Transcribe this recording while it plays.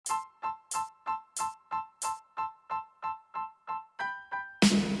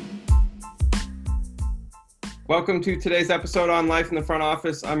Welcome to today's episode on Life in the Front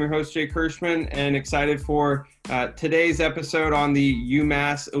Office. I'm your host, Jay Kirschman, and excited for today's episode on the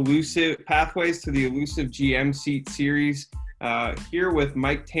UMass Elusive Pathways to the Elusive GM Seat series here with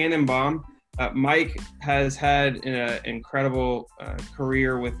Mike Tannenbaum. Mike has had an incredible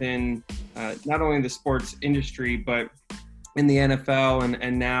career within not only the sports industry, but in the NFL,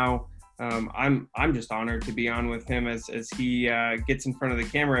 and now I'm just honored to be on with him as he gets in front of the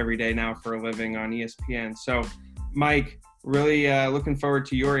camera every day now for a living on ESPN. So, Mike, really looking forward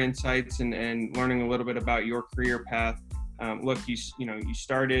to your insights and learning a little bit about your career path. Look, you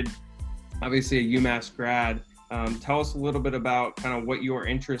started obviously a UMass grad. Tell us a little bit about kind of what your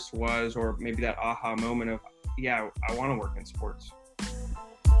interest was, or maybe that aha moment of, yeah, I want to work in sports.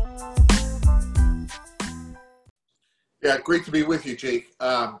 Yeah, great to be with you, Jake.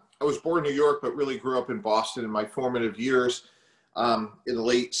 I was born in New York, but really grew up in Boston in my formative years in the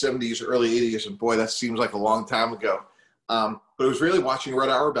late 70s, early 80s. And boy, that seems like a long time ago. But it was really watching Red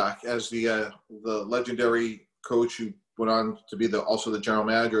Auerbach as the legendary coach who went on to be also the general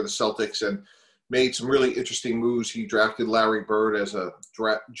manager of the Celtics and made some really interesting moves. He drafted Larry Bird as a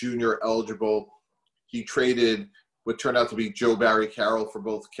junior eligible. He traded what turned out to be Joe Barry Carroll for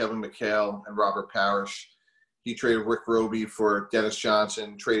both Kevin McHale and Robert Parrish. He traded Rick Roby for Dennis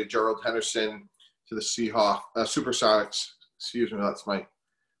Johnson, traded Gerald Henderson to the Supersonics. Excuse me, that's my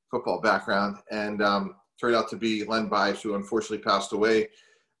football background. And turned out to be Len Bias, who unfortunately passed away.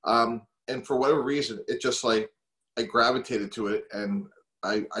 And for whatever reason, it just I gravitated to it. And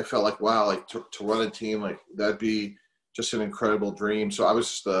I felt like, wow, to run a team, that'd be just an incredible dream. So I was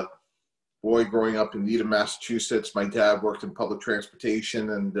just a boy growing up in Needham, Massachusetts. My dad worked in public transportation,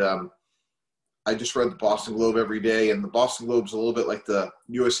 and I just read the Boston Globe every day, and the Boston Globe's a little bit like the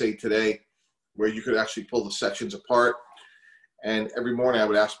USA Today, where you could actually pull the sections apart. And every morning I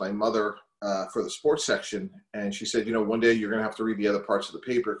would ask my mother for the sports section, and she said, one day you're going to have to read the other parts of the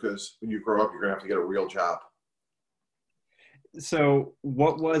paper, because when you grow up, you're going to have to get a real job. So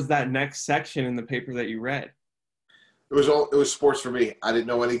what was that next section in the paper that you read? It was sports for me. I didn't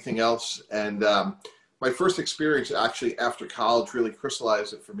know anything else. And my first experience actually after college really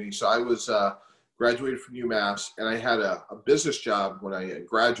crystallized it for me. So I was graduated from UMass, and I had a business job when I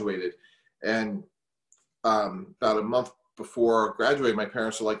graduated. And about a month before graduating, my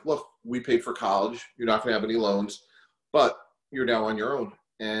parents were like, look, we paid for college. You're not going to have any loans, but you're now on your own.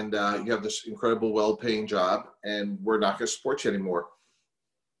 And you have this incredible, well-paying job, and we're not going to support you anymore.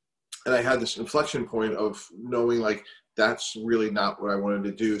 And I had this inflection point of knowing, that's really not what I wanted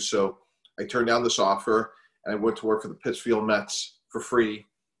to do. So I turned down this offer, and I went to work for the Pittsfield Mets for free.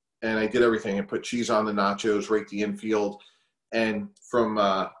 And I did everything. I put cheese on the nachos, raked the infield. And from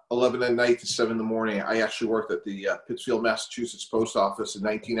 11 at night to 7 in the morning, I actually worked at the Pittsfield, Massachusetts post office in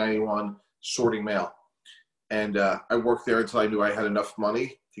 1991, sorting mail. And I worked there until I knew I had enough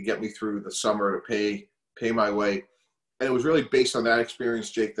money to get me through the summer to pay my way. And it was really based on that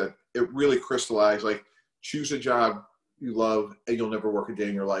experience, Jake, that it really crystallized, choose a job you love and you'll never work a day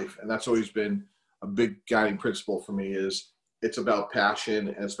in your life. And that's always been a big guiding principle for me. Is it's about passion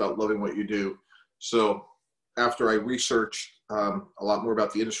and it's about loving what you do. So after I researched a lot more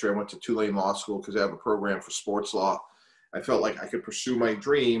about the industry, I went to Tulane Law School because I have a program for sports law. I felt like I could pursue my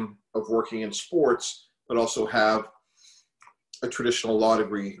dream of working in sports, but also have a traditional law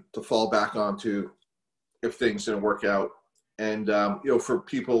degree to fall back onto if things didn't work out. And, for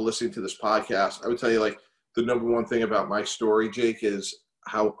people listening to this podcast, I would tell you, the number one thing about my story, Jake, is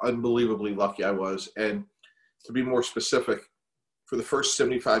how unbelievably lucky I was. And to be more specific, for the first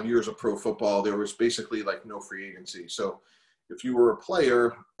 75 years of pro football, there was basically no free agency. So if you were a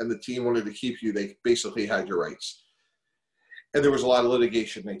player and the team wanted to keep you, they basically had your rights. And there was a lot of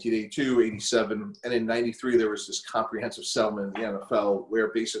litigation, 1982, 87, and in 93, there was this comprehensive settlement in the NFL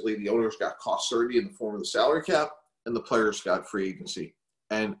where basically the owners got cost certainty in the form of the salary cap and the players got free agency.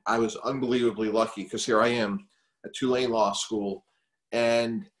 And I was unbelievably lucky because here I am at Tulane Law School,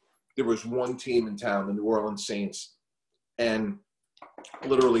 and there was one team in town, the New Orleans Saints. And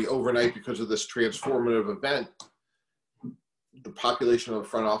literally overnight, because of this transformative event, the population of the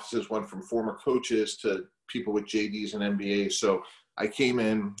front offices went from former coaches to people with JDs and MBAs. So I came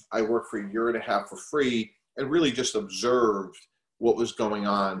in, I worked for a year and a half for free and really just observed what was going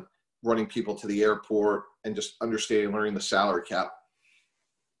on, running people to the airport and just understanding, learning the salary cap.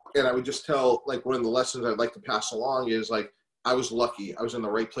 And I would just tell, one of the lessons I'd like to pass along is I was lucky. I was in the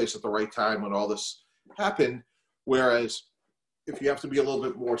right place at the right time when all this happened. Whereas if you have to be a little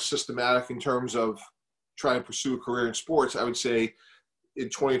bit more systematic in terms of trying to pursue a career in sports, I would say in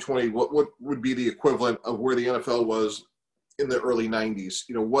 2020, what would be the equivalent of where the NFL was in the early 90s.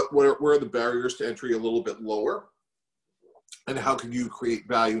 Where are the barriers to entry a little bit lower? And how can you create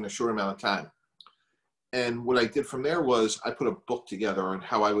value in a short amount of time? And what I did from there was I put a book together on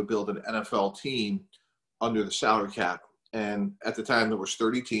how I would build an NFL team under the salary cap. And at the time, there was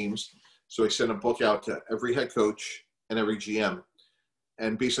 30 teams. So I sent a book out to every head coach and every GM.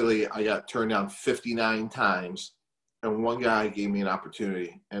 And basically, I got turned down 59 times. And one guy gave me an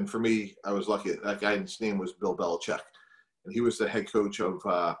opportunity. And for me, I was lucky. That guy's name was Bill Belichick. And he was the head coach of,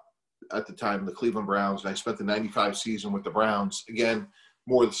 at the time, the Cleveland Browns. And I spent the 95 season with the Browns. Again,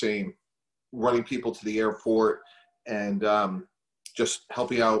 more of the same, running people to the airport and just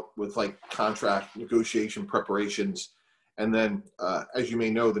helping out with like contract negotiation preparations. And then, as you may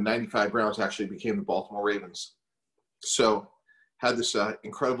know, the 95 Browns actually became the Baltimore Ravens. So had this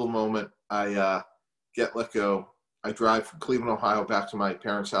incredible moment. I get let go. I drive from Cleveland, Ohio, back to my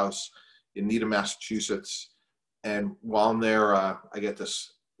parents' house in Needham, Massachusetts. And while I'm there, I get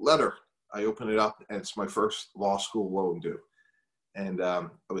this letter. I open it up, and it's my first law school loan due. And I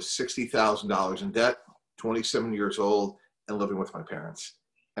was $60,000 in debt, 27 years old, and living with my parents.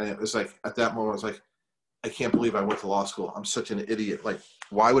 And it was like, at that moment, I was like, I can't believe I went to law school. I'm such an idiot. Like,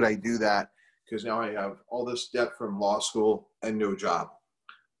 why would I do that? Because now I have all this debt from law school and no job.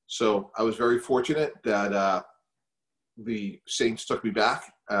 So I was very fortunate that the Saints took me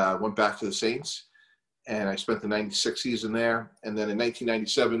back, went back to the Saints, and I spent the 96 season there. And then in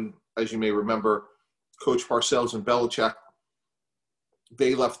 1997, as you may remember, Coach Parcells and Belichick,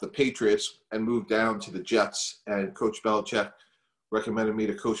 they left the Patriots and moved down to the Jets. And Coach Belichick recommended me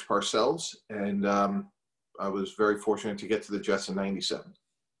to Coach Parcells, and I was very fortunate to get to the Jets in 97.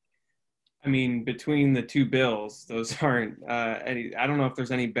 I mean, between the two Bills, those aren't any. I don't know if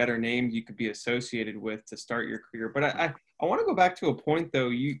there's any better name you could be associated with to start your career. But I want to go back to a point though.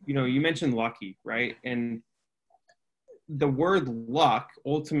 You mentioned lucky, right? And the word luck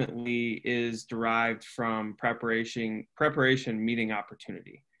ultimately is derived from preparation meeting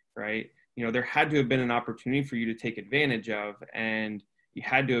opportunity, right? There had to have been an opportunity for you to take advantage of, and you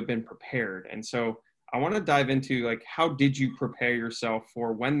had to have been prepared. And so I want to dive into like, how did you prepare yourself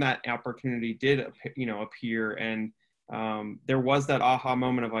for when that opportunity did, appear, and there was that aha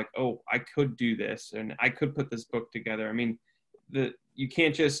moment of like, oh, I could do this, and I could put this book together. I mean, you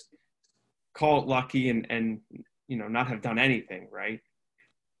can't just call it lucky and not have done anything, right?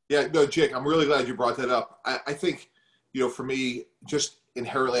 Yeah, no, Jake, I'm really glad you brought that up. I think, for me, just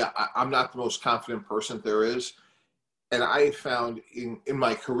inherently, I'm not the most confident person there is. And I found in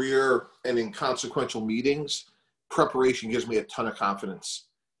my career and in consequential meetings, preparation gives me a ton of confidence.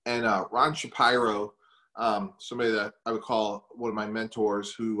 And Ron Shapiro, somebody that I would call one of my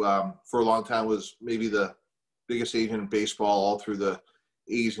mentors, who for a long time was maybe the biggest agent in baseball all through the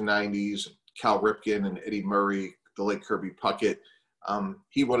 80s and 90s, Cal Ripken and Eddie Murray, the late Kirby Puckett.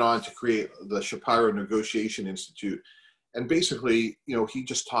 He went on to create the Shapiro Negotiation Institute. And basically, he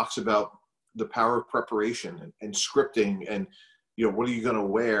just talks about the power of preparation and scripting and, what are you going to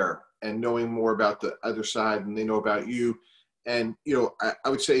wear, and knowing more about the other side than they know about you. And, I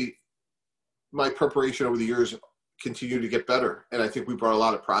would say my preparation over the years continued to get better. And I think we brought a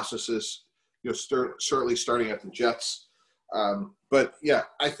lot of processes, certainly starting at the Jets. But yeah,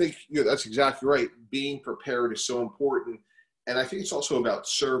 I think that's exactly right. Being prepared is so important. And I think it's also about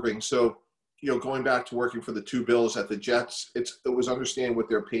serving. So, going back to working for the two Bills at the Jets, it was understanding what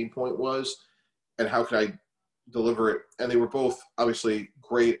their pain point was and how could I deliver it. And they were both obviously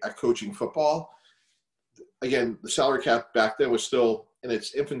great at coaching football. Again, the salary cap back then was still in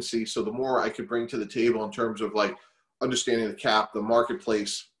its infancy. So the more I could bring to the table in terms of like understanding the cap, the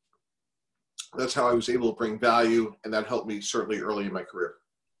marketplace, that's how I was able to bring value. And that helped me certainly early in my career.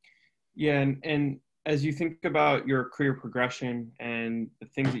 Yeah. And as you think about your career progression and the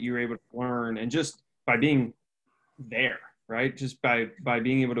things that you were able to learn, and just by being there, right? Just by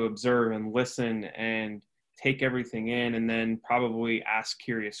being able to observe and listen and take everything in, and then probably ask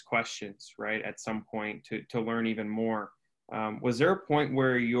curious questions, right? At some point to learn even more. Was there a point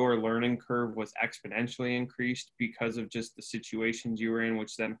where your learning curve was exponentially increased because of just the situations you were in,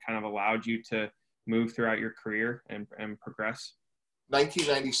 which then kind of allowed you to move throughout your career and progress?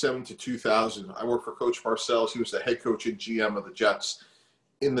 1997 to 2000, I worked for Coach Parcells. He was the head coach and GM of the Jets.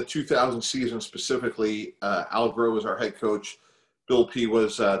 In the 2000 season specifically, Al Groh was our head coach. Bill P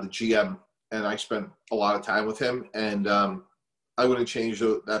was the GM, and I spent a lot of time with him. And I wouldn't change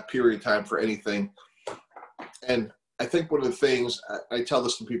that period of time for anything. And I think one of the things, I tell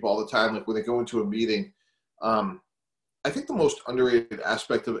this to people all the time, like when they go into a meeting, I think the most underrated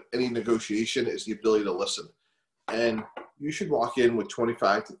aspect of any negotiation is the ability to listen. And you should walk in with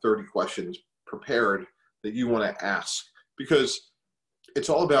 25 to 30 questions prepared that you want to ask, because it's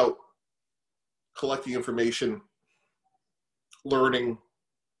all about collecting information, learning,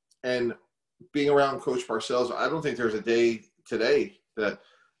 and being around Coach Parcells. I don't think there's a day today that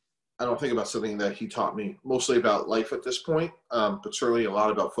I don't think about something that he taught me, mostly about life at this point, but certainly a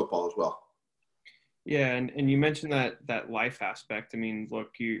lot about football as well. Yeah, and you mentioned that life aspect. I mean, look,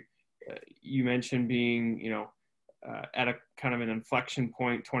 you mentioned being, at a kind of an inflection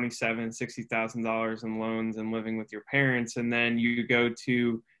point, $60,000 in loans and living with your parents, and then you go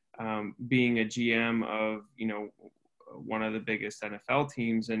to being a GM of, one of the biggest NFL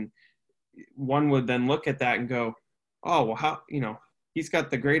teams, and one would then look at that and go, oh, well, how, he's got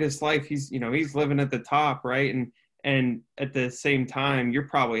the greatest life. He's living at the top, right? And at the same time, you're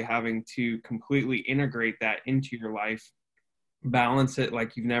probably having to completely integrate that into your life, balance it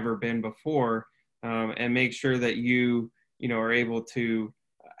like you've never been before, and make sure that you are able to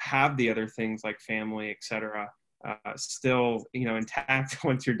have the other things like family, et cetera, still, intact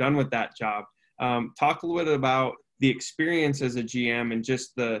once you're done with that job. Talk a little bit about the experience as a GM and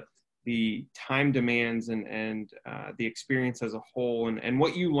just the time demands and the experience as a whole, and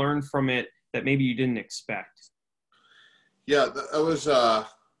what you learned from it that maybe you didn't expect. Yeah, that was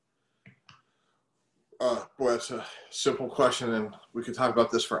boy, that's a simple question, and we could talk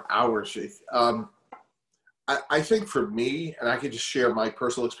about this for hours, Jake. I think for me, and I could just share my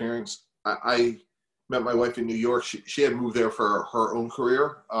personal experience, I met my wife in New York. She had moved there for her own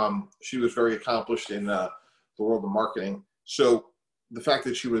career. She was very accomplished in the world of marketing. So the fact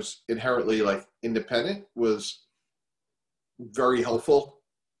that she was inherently like independent was very helpful.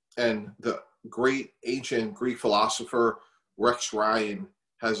 And the great ancient Greek philosopher Rex Ryan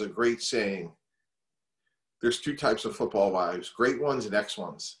has a great saying: there's two types of football wives, great ones and ex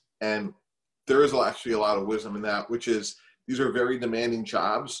ones. And there is actually a lot of wisdom in that, which is these are very demanding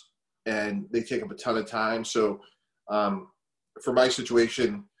jobs and they take up a ton of time. So for my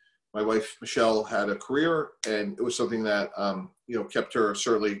situation, my wife, Michelle, had a career, and it was something that, kept her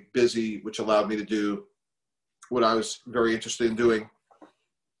certainly busy, which allowed me to do what I was very interested in doing.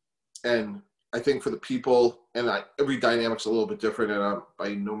 And I think for the people, and every dynamic's a little bit different, and I'm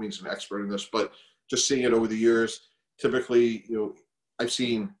by no means an expert in this, but just seeing it over the years, typically, I've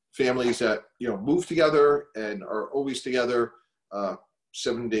seen families that, move together and are always together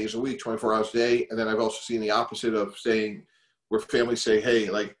 7 days a week, 24 hours a day. And then I've also seen the opposite of saying, where families say, hey,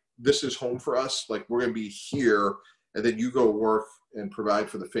 like, this is home for us. Like, we're going to be here. And then you go work and provide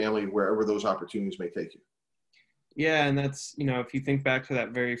for the family wherever those opportunities may take you. Yeah. And that's, if you think back to that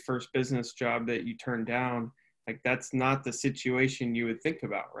very first business job that you turned down, like, that's not the situation you would think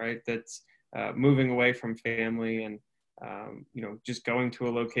about, right? That's moving away from family and, just going to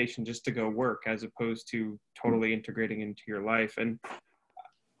a location just to go work, as opposed to totally integrating into your life. And,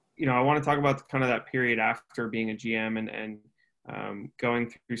 I want to talk about kind of that period after being a GM and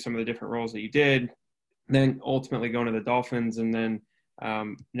going through some of the different roles that you did, then ultimately going to the Dolphins, and then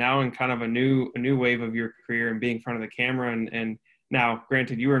now in kind of a new wave of your career and being in front of the camera. And now,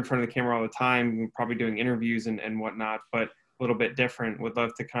 granted, you were in front of the camera all the time, probably doing interviews and whatnot, but a little bit different. Would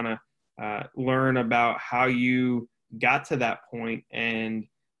love to kind of learn about how you got to that point, and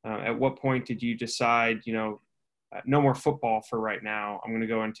at what point did you decide, no more football for right now, I'm going to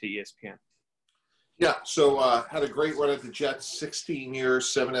go into ESPN? Yeah, so had a great run at the Jets, 16 years,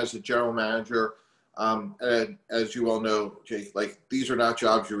 7 as a general manager. And as you all know, Jake, like, these are not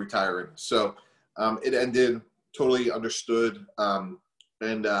jobs you retire in. So it ended, totally understood.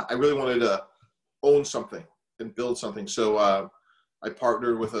 And I really wanted to own something and build something. So I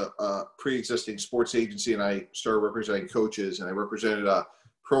partnered with a pre-existing sports agency, and I started representing coaches, and I represented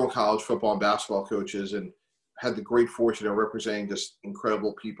pro and college football and basketball coaches, and had the great fortune of representing just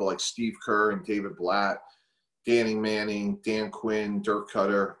incredible people like Steve Kerr and David Blatt, Danny Manning, Dan Quinn, Dirk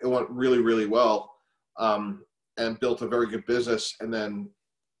Cutter. It went really, really well, and built a very good business. And then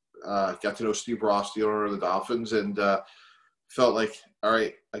got to know Steve Ross, the owner of the Dolphins, and felt like, all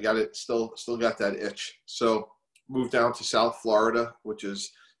right, I got it. Still got that itch. So moved down to South Florida, which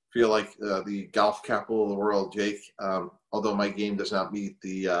is, feel like the golf capital of the world, Jake. Although my game does not meet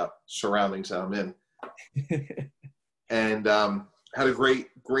the surroundings that I'm in. And had a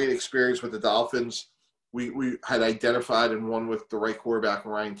great experience with the Dolphins. We had identified and won with the right quarterback,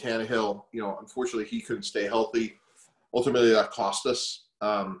 Ryan Tannehill. Unfortunately, he couldn't stay healthy. Ultimately, that cost us.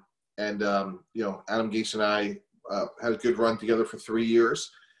 Adam Gase and I had a good run together for 3 years.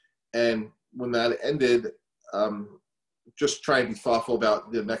 And when that ended, just trying to be thoughtful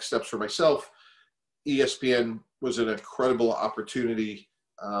about the next steps for myself, ESPN was an incredible opportunity,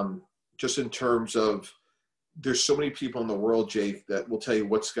 just in terms of there's so many people in the world, Jake, that will tell you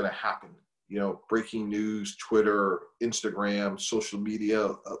what's going to happen. breaking news, Twitter, Instagram, social media,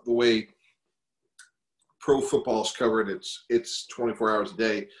 the way pro football is covered, it's 24 hours a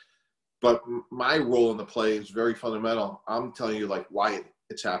day. But my role in the play is very fundamental. I'm telling you like why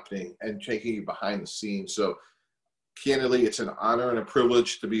it's happening and taking you behind the scenes. So candidly, it's an honor and a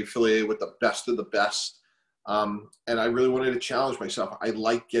privilege to be affiliated with the best of the best. And I really wanted to challenge myself. I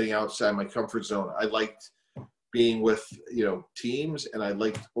like getting outside my comfort zone. I liked being with, teams, and I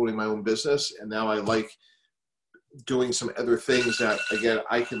liked owning my own business. And now I like doing some other things that, again,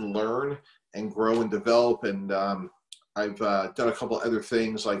 I can learn and grow and develop. And I've done a couple other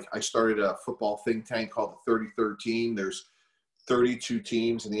things. Like I started a football think tank called the 3013. There's 32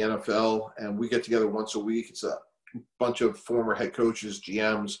 teams in the NFL, and we get together once a week. It's a bunch of former head coaches,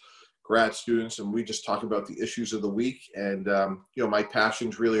 GMs, grad students, and we just talk about the issues of the week. And, my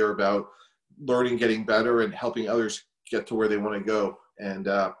passions really are about learning, getting better, and helping others get to where they want to go. And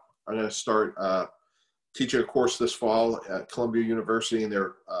I'm going to start teaching a course this fall at Columbia University in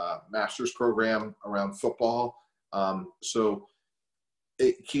their master's program around football. So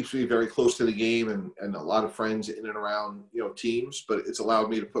it keeps me very close to the game and a lot of friends in and around, teams, but it's allowed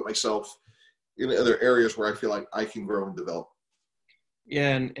me to put myself in other areas where I feel like I can grow and develop.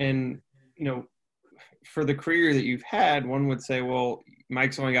 Yeah. And for the career that you've had, one would say, well,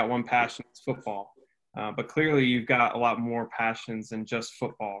 Mike's only got one passion, it's football. But clearly you've got a lot more passions than just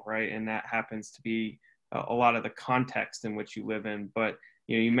football, right? And that happens to be a lot of the context in which you live in. But,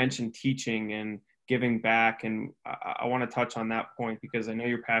 you mentioned teaching and giving back. And I want to touch on that point because I know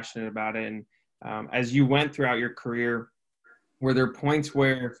you're passionate about it. And as you went throughout your career, were there points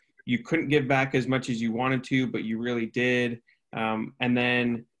where you couldn't give back as much as you wanted to, but you really did? And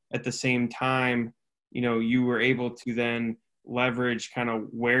then at the same time, you were able to then leverage kind of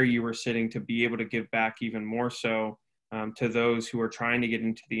where you were sitting to be able to give back even more so to those who are trying to get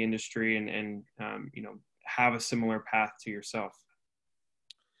into the industry and have a similar path to yourself.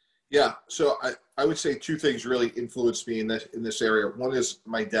 Yeah. So I would say two things really influenced me in this area. One is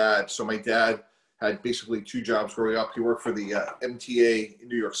my dad. So my dad had basically two jobs growing up. He worked for the MTA in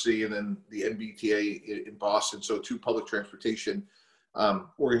New York City and then the MBTA in Boston. So two public transportation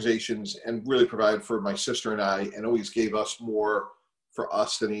organizations, and really provided for my sister and I, and always gave us more for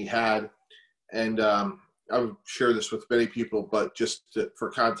us than he had. And I would share this with many people, but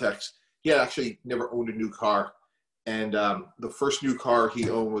for context, he had actually never owned a new car. And the first new car he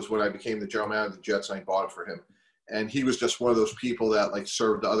owned was when I became the general manager of the Jets, and I bought it for him. And he was just one of those people that like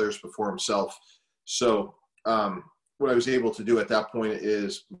served others before himself. So what I was able to do at that point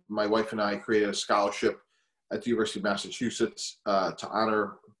is my wife and I created a scholarship at the University of Massachusetts to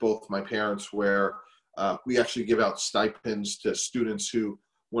honor both my parents, where we actually give out stipends to students who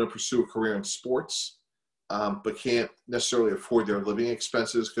want to pursue a career in sports, but can't necessarily afford their living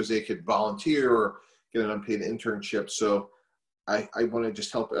expenses because they could volunteer or get an unpaid internship. So I want to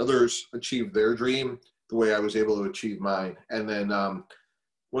just help others achieve their dream the way I was able to achieve mine. And then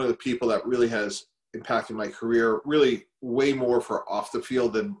one of the people that really has impacted my career, really way more for off the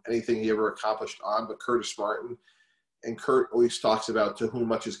field than anything he ever accomplished on, but Curtis Martin. And Kurt always talks about, to whom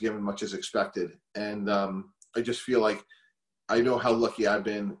much is given, much is expected. And I just feel like I know how lucky I've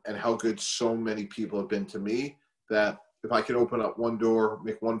been and how good so many people have been to me, that if I can open up one door,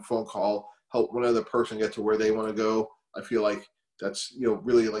 make one phone call, help one other person get to where they want to go, I feel like that's,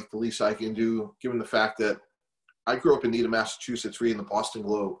 really like the least I can do, given the fact that I grew up in Needham, Massachusetts, reading the Boston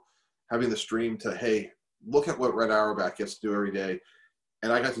Globe, having this dream to, hey, look at what Red Auerbach gets to do every day.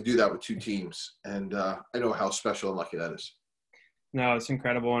 And I got to do that with two teams. And I know how special and lucky that is. No, it's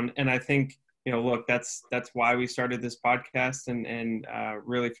incredible. And I think, look, that's why we started this podcast, and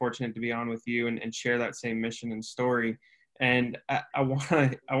really fortunate to be on with you and share that same mission and story. And I want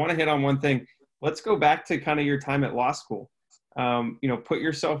to hit on one thing. Let's go back to kind of your time at law school. Put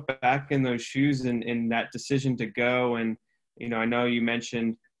yourself back in those shoes and in that decision to go. And, I know you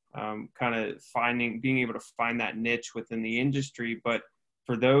mentioned kind of being able to find that niche within the industry, but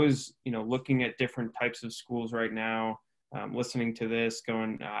for those, looking at different types of schools right now, listening to this,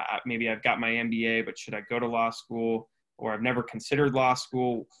 going, maybe I've got my MBA, but should I go to law school? Or I've never considered law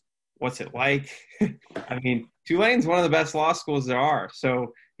school. What's it like? I mean, Tulane's one of the best law schools there are.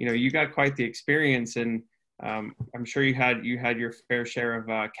 So, you got quite the experience, and I'm sure you had your fair share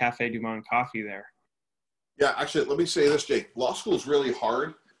of Cafe Du Monde coffee there. Yeah, actually, let me say this, Jake. Law school is really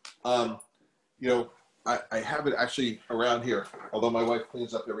hard. I have it actually around here, although my wife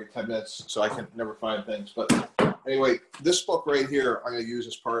cleans up every 10 minutes, so I can never find things. But anyway, this book right here, I'm going to use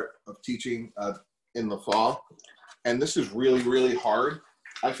as part of teaching in the fall. And this is really, really hard.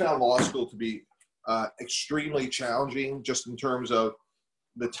 I found law school to be extremely challenging, just in terms of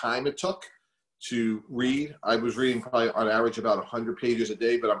the time it took. to read. I was reading probably on average about 100 pages a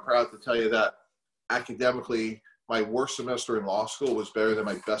day, but I'm proud to tell you that academically, my worst semester in law school was better than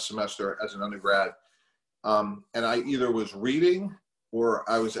my best semester as an undergrad. And I either was reading or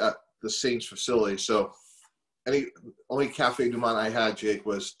I was at the Saints facility. So only Cafe Du Monde I had, Jake,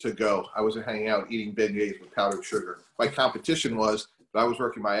 was to go. I wasn't hanging out eating beignets with powdered sugar. My competition was, but I was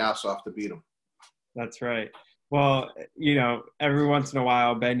working my ass off to beat them. That's right. Well, every once in a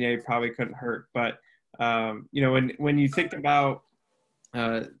while, beignet probably couldn't hurt. But, when you think about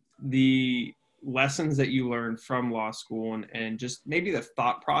the lessons that you learned from law school and just maybe the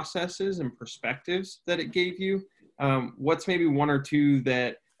thought processes and perspectives that it gave you, what's maybe one or two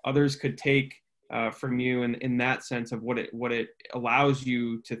that others could take from you in that sense of what it allows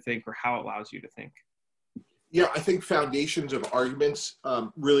you to think or how it allows you to think? Yeah, I think foundations of arguments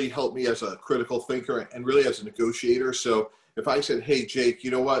really help me as a critical thinker and really as a negotiator. So if I said, hey, Jake,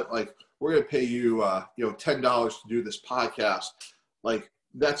 you know what, like we're going to pay you, $10 to do this podcast, like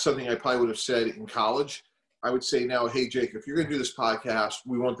that's something I probably would have said in college. I would say now, hey, Jake, if you're going to do this podcast,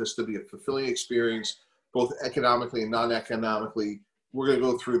 we want this to be a fulfilling experience, both economically and non-economically. We're going to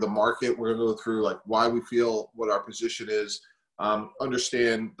go through the market. We're going to go through like why we feel, what our position is,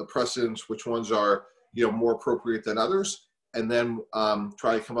 understand the precedents, which ones are, more appropriate than others, and then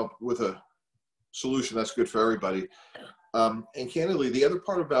try to come up with a solution that's good for everybody. And candidly, the other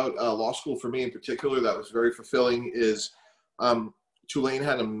part about law school for me in particular that was very fulfilling is Tulane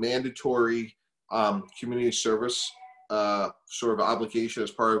had a mandatory community service sort of obligation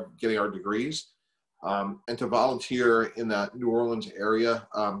as part of getting our degrees. And to volunteer in that New Orleans area,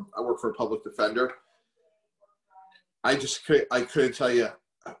 I work for a public defender. I couldn't tell you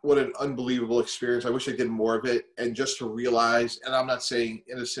what an unbelievable experience. I wish I did more of it. And just to realize, and I'm not saying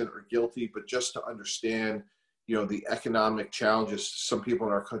innocent or guilty, but just to understand, the economic challenges some people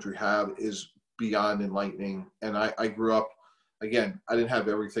in our country have is beyond enlightening. And I grew up, again, I didn't have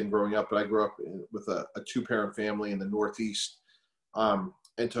everything growing up, but I grew up with a two-parent family in the Northeast.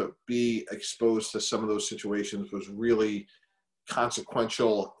 And to be exposed to some of those situations was really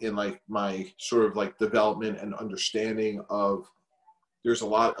consequential in like my sort of like development and understanding of there's a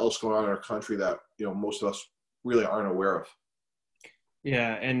lot else going on in our country that, most of us really aren't aware of.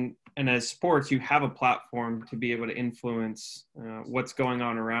 Yeah. And as sports, you have a platform to be able to influence what's going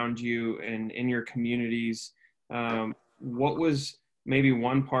on around you and in your communities. What was maybe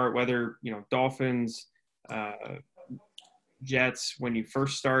one part, whether, Dolphins, Jets, when you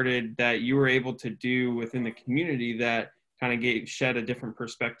first started, that you were able to do within the community that kind of shed a different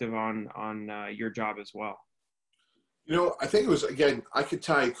perspective on your job as well? I think it was, again, I could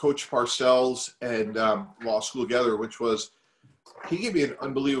tie Coach Parcells and law school together, which was, he gave me an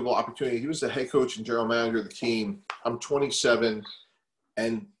unbelievable opportunity. He was the head coach and general manager of the team. I'm 27,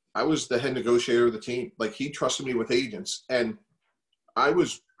 and I was the head negotiator of the team. Like, he trusted me with agents, and I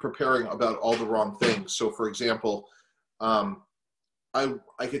was preparing about all the wrong things. So, for example, I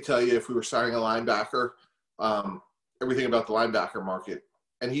could tell you if we were signing a linebacker, everything about the linebacker market.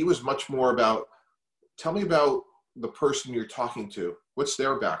 And he was much more about, tell me about the person you're talking to. What's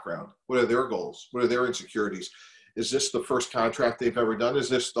their background? What are their goals? What are their insecurities? Is this the first contract they've ever done? Is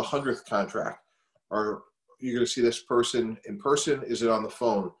this the 100th contract? Are you going to see this person in person? Is it on the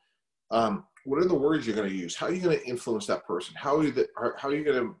phone? What are the words you're going to use? How are you going to influence that person? How are you going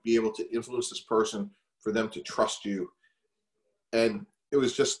to be able to influence this person for them to trust you? And it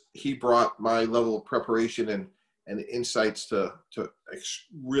was just, he brought my level of preparation and insights to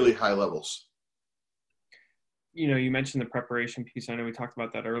really high levels. You mentioned the preparation piece. I know we talked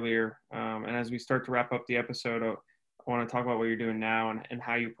about that earlier. And as we start to wrap up the episode, I want to talk about what you're doing now and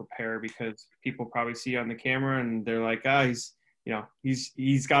how you prepare, because people probably see you on the camera and they're like,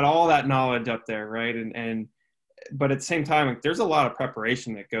 he's got all that knowledge up there. Right. But at the same time, like, there's a lot of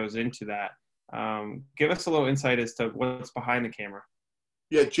preparation that goes into that. Give us a little insight as to what's behind the camera.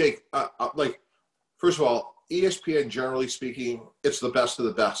 Yeah, Jake, first of all, ESPN, generally speaking, it's the best of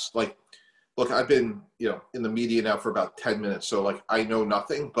the best. Like, look, I've been, in the media now for about 10 minutes. So like, I know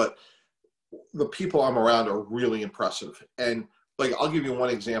nothing, but the people I'm around are really impressive. And like, I'll give you one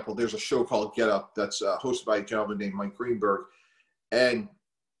example. There's a show called Get Up that's hosted by a gentleman named Mike Greenberg. And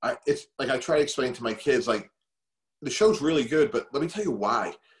it's like, I try to explain to my kids, like, the show's really good, but let me tell you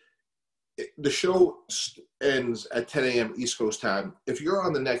why. The show ends at 10 a.m. East Coast time. If you're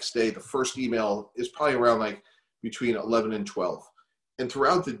on the next day, the first email is probably around like between 11 and 12. And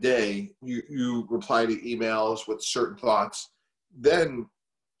throughout the day, you reply to emails with certain thoughts. Then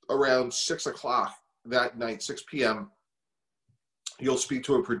around 6 o'clock that night, 6 p.m., you'll speak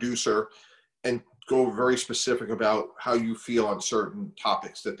to a producer and go very specific about how you feel on certain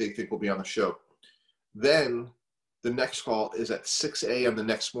topics that they think will be on the show. Then the next call is at 6 a.m. the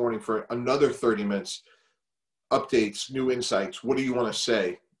next morning for another 30 minutes, updates, new insights. What do you want to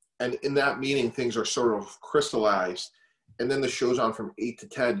say? And in that meeting, things are sort of crystallized. And then the show's on from 8 to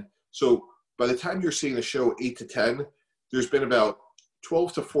 10. So by the time you're seeing the show 8 to 10, there's been about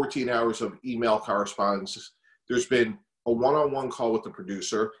 12 to 14 hours of email correspondence. There's been a one-on-one call with the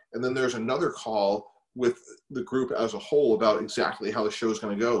producer, and then there's another call with the group as a whole about exactly how the show is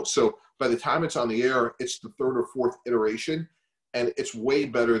going to go. So by the time it's on the air, it's the third or fourth iteration, and it's way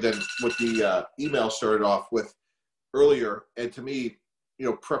better than what the email started off with earlier. And to me,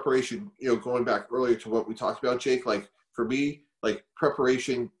 preparation, going back earlier to what we talked about, Jake, like for me, like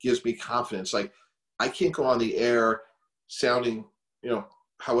preparation gives me confidence. Like I can't go on the air sounding,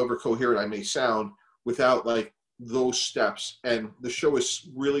 however coherent I may sound without like those steps. And the show is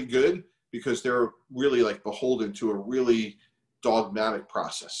really good because they're really like beholden to a really dogmatic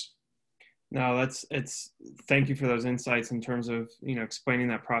process. No, thank you for those insights in terms of, explaining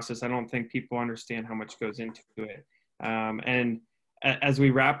that process. I don't think people understand how much goes into it. And as we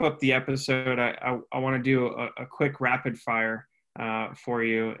wrap up the episode, I want to do a quick rapid fire for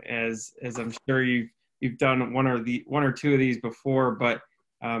you, as I'm sure you've done one or two of these before. But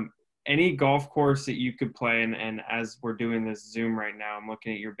any golf course that you could play, and as we're doing this Zoom right now, I'm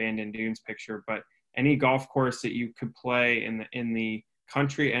looking at your Bandon Dunes picture. But any golf course that you could play in the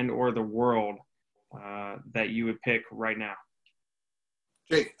country and or the world that you would pick right now.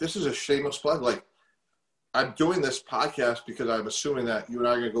 Jake, this is a shameless plug. Like, I'm doing this podcast because I'm assuming that you and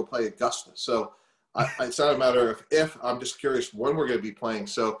I are going to go play Augusta. So it's not a matter of if, I'm just curious when we're going to be playing.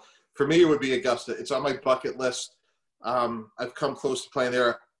 So for me, it would be Augusta. It's on my bucket list. I've come close to playing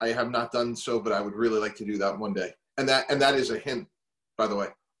there. I have not done so, but I would really like to do that one day. And that is a hint, by the way.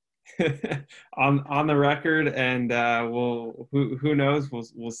 on the record, and who knows?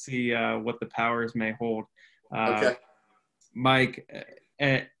 We'll see what the powers may hold. Okay, Mike,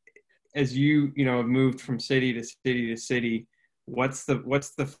 as you have moved from city to city to city, what's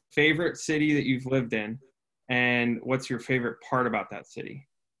the favorite city that you've lived in, and what's your favorite part about that city?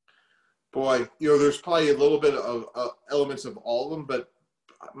 Boy, there's probably a little bit of elements of all of them, but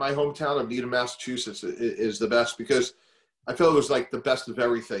my hometown of Needham, Massachusetts is the best because I feel it was like the best of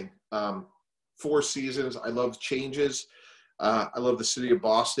everything. 4 seasons. I love changes. I love the city of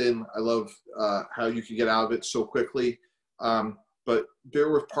Boston. I love how you could get out of it so quickly. But there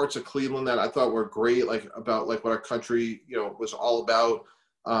were parts of Cleveland that I thought were great, about what our country, was all about.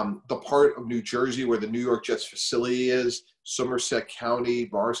 The part of New Jersey where the New York Jets facility is, Somerset County,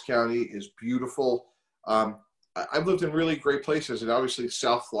 Morris County is beautiful. I've lived in really great places, and obviously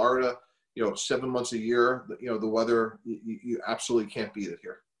South Florida, 7 months a year, the weather, you absolutely can't beat it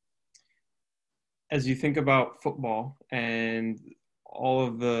here. As you think about football and all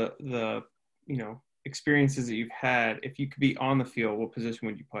of the experiences that you've had, if you could be on the field, what position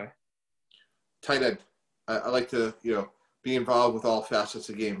would you play? Tight end. I like to, be involved with all facets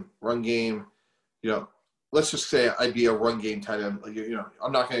of the game. Run game, let's just say I'd be a run game tight end.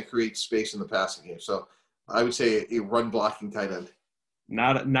 I'm not going to create space in the passing game. So I would say a run blocking tight end.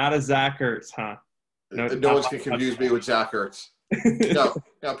 Not a Zach Ertz, huh? No one's going to confuse me with Zach Ertz. No,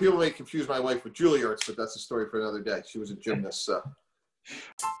 now people may confuse my wife with Julie Ertz, but that's a story for another day. She was a gymnast, so.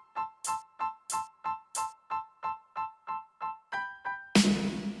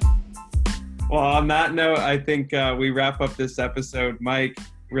 Well, on that note, I think we wrap up this episode. Mike,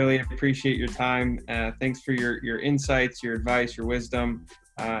 really appreciate your time. Thanks for your insights, your advice, your wisdom,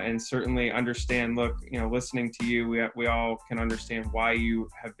 and certainly understand, listening to you, we all can understand why you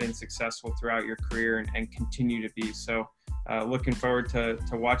have been successful throughout your career and continue to be. So looking forward to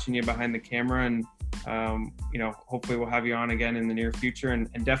watching you behind the camera, and, hopefully we'll have you on again in the near future, and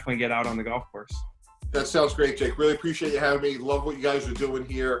definitely get out on the golf course. That sounds great, Jake. Really appreciate you having me. Love what you guys are doing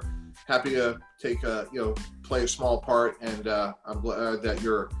here. Happy to play a small part, and I'm glad that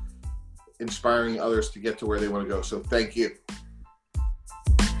you're inspiring others to get to where they want to go. So thank you.